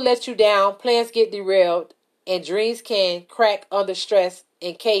 People let you down, plans get derailed, and dreams can crack under stress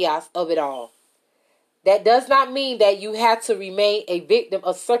and chaos of it all. That does not mean that you have to remain a victim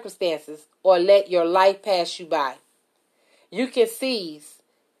of circumstances or let your life pass you by. You can seize,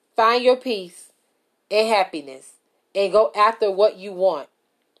 find your peace and happiness, and go after what you want.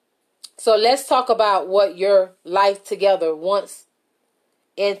 So let's talk about what your life together once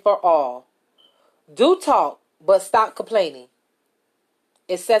and for all. Do talk, but stop complaining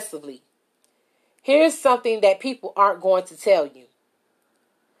excessively. Here's something that people aren't going to tell you.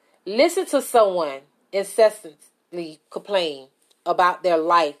 Listen to someone incessantly complain about their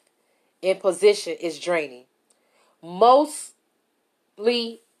life and position is draining. Mostly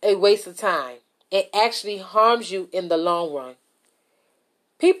a waste of time. It actually harms you in the long run.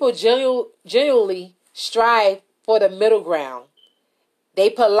 People genuinely strive for the middle ground. They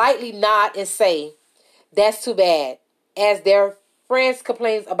politely nod and say, "That's too bad," as their friends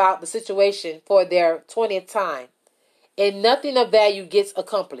complain about the situation for their 20th time, and nothing of value gets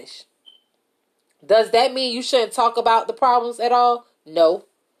accomplished. Does that mean you shouldn't talk about the problems at all? No.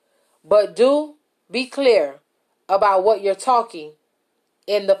 But do be clear about what you're talking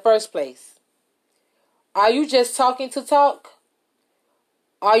in the first place. Are you just talking to talk?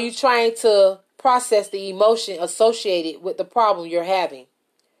 Are you trying to process the emotion associated with the problem you're having?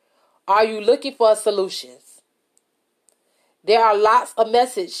 Are you looking for solutions? There are lots of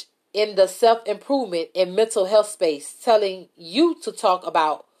messages in the self-improvement and mental health space telling you to talk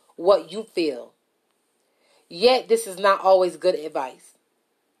about what you feel. Yet this is not always good advice.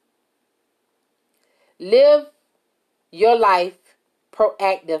 Live your life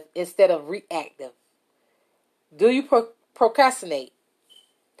proactive instead of reactive. Do you procrastinate?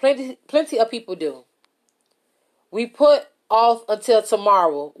 Plenty of people do. We put off until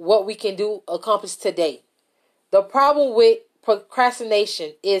tomorrow what we can accomplish today. The problem with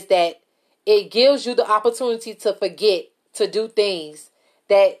procrastination is that it gives you the opportunity to forget to do things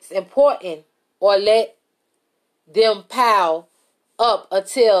that's important or let them pile up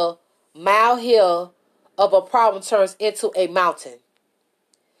until mile hill of a problem turns into a mountain.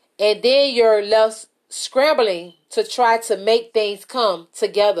 And then you're left scrambling to try to make things come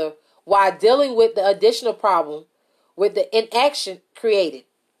together while dealing with the additional problem with the inaction created.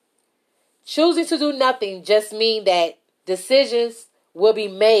 Choosing to do nothing just means that decisions will be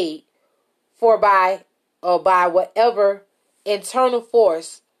made by whatever internal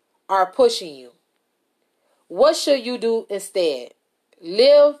force are pushing you. What should you do instead?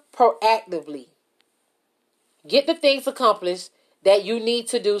 Live proactively. Get the things accomplished that you need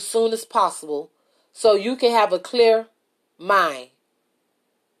to do soon as possible so you can have a clear mind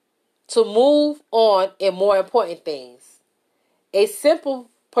to move on in more important things. A simple,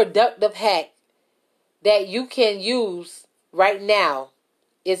 productive hack that you can use right now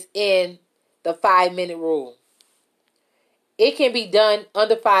is in the 5-minute rule. It can be done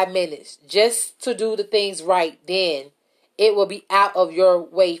under 5 minutes just to do the things right. Then it will be out of your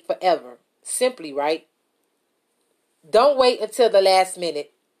way forever. Simply, right? Don't wait until the last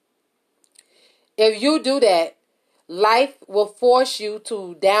minute. If you do that, life will force you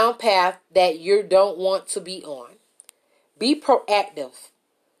to down path that you don't want to be on. Be proactive.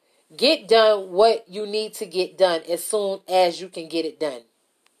 Get done what you need to get done as soon as you can get it done.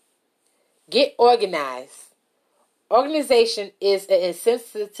 Get organized. Organization is an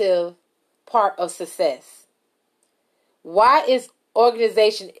essential part of success. Why is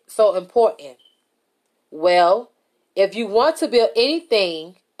organization so important? Well, if you want to build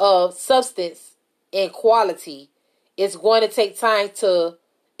anything of substance and quality, it's going to take time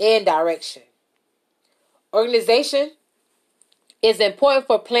and direction. Organization is important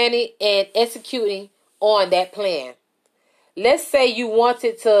for planning and executing on that plan. Let's say you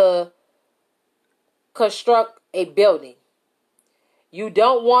wanted to construct a building. You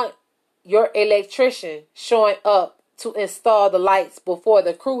don't want your electrician showing up to install the lights before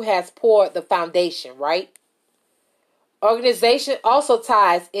the crew has poured the foundation, right? Organization also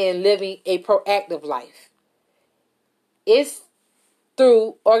ties in living a proactive life. It's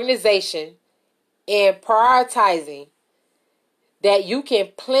through organization and prioritizing that you can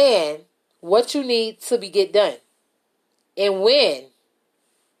plan what you need to get done and when.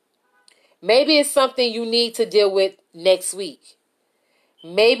 Maybe it's something you need to deal with next week.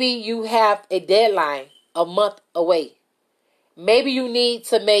 Maybe you have a deadline a month away. Maybe you need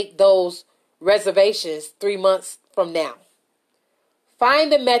to make those reservations 3 months from now.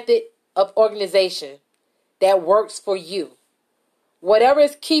 Find the method of organization that works for you. Whatever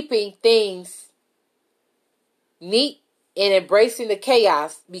is keeping things neat and embracing the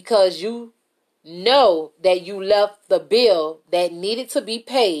chaos because you know that you left the bill that needed to be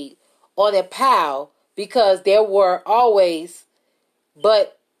paid on a pile because there were always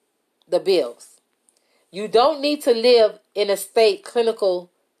but the bills. You don't need to live in a state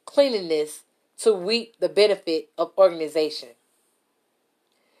clinical cleanliness to reap the benefit of organization.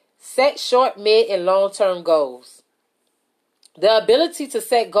 Set short, mid, and long-term goals. The ability to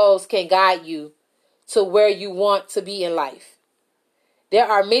set goals can guide you to where you want to be in life. There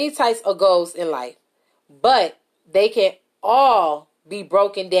are many types of goals in life, but they can all be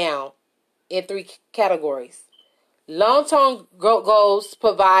broken down in 3 categories. Long-term goals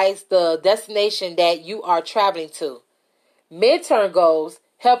provides the destination that you are traveling to. Mid-term goals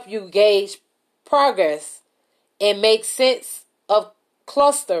help you gauge progress and make sense of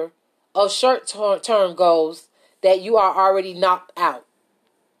cluster of short-term goals that you are already knocked out.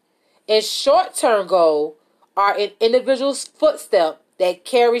 And short-term goals are an individual's footstep that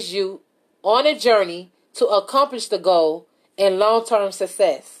carries you on a journey to accomplish the goal and long-term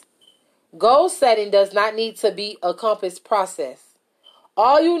success. Goal setting does not need to be a complex process.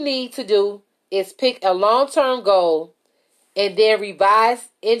 All you need to do is pick a long-term goal and then revise,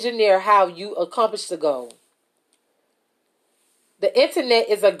 engineer how you accomplish the goal. The internet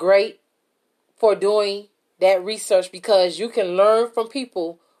is a great for doing that research because you can learn from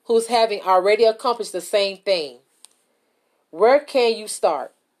people who's having already accomplished the same thing. Where can you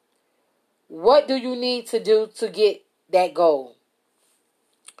start? What do you need to do to get that goal?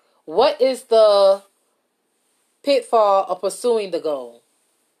 What is the pitfall of pursuing the goal?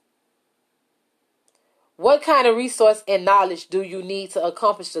 What kind of resource and knowledge do you need to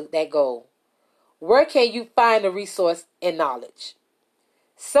accomplish that goal? Where can you find the resource and knowledge?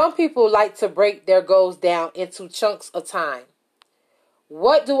 Some people like to break their goals down into chunks of time.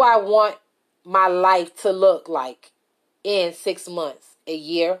 What do I want my life to look like in 6 months, a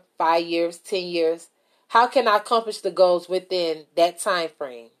year, 5 years, 10 years? How can I accomplish the goals within that time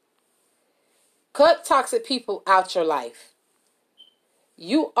frame? Cut toxic people out your life.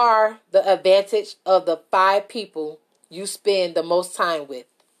 You are the advantage of the 5 people you spend the most time with.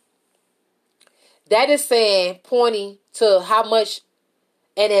 That is pointing to how much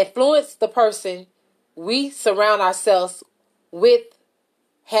an influence the person we surround ourselves with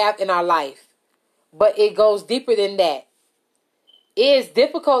have in our life. But it goes deeper than that. It is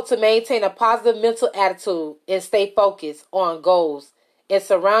difficult to maintain a positive mental attitude and stay focused on goals and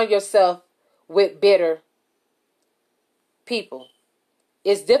surround yourself with bitter people.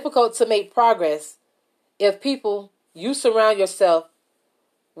 It's difficult to make progress if people you surround yourself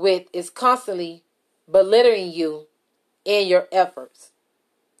with is constantly belittling you in your efforts.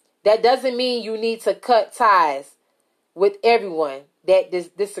 That doesn't mean you need to cut ties with everyone that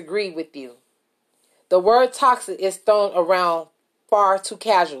disagree with you. The word toxic is thrown around far too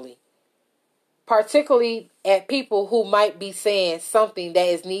casually, particularly at people who might be saying something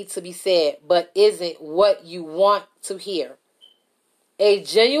that needs to be said but isn't what you want to hear. A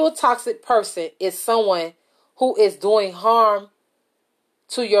genuine toxic person is someone who is doing harm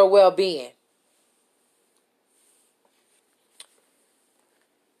to your well-being.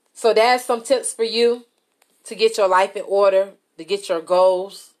 So that's some tips for you to get your life in order, to get your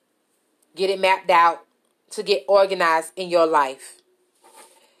goals, get it mapped out, to get organized in your life.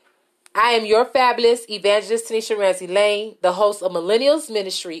 I am your fabulous evangelist, Tanisha Ramsey Lane, the host of Millennials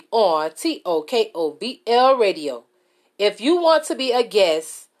Ministry on TOKOVL Radio. If you want to be a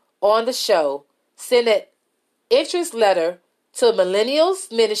guest on the show, send an interest letter to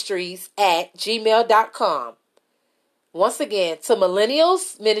millennialsministries@gmail.com. Once again, to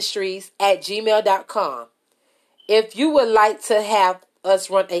millennialsministries@gmail.com. If you would like to have us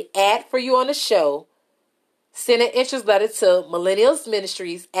run an ad for you on the show, send an interest letter to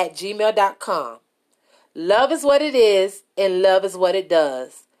millennialsministries@gmail.com. Love is what it is, and love is what it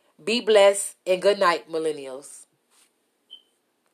does. Be blessed, and good night, millennials.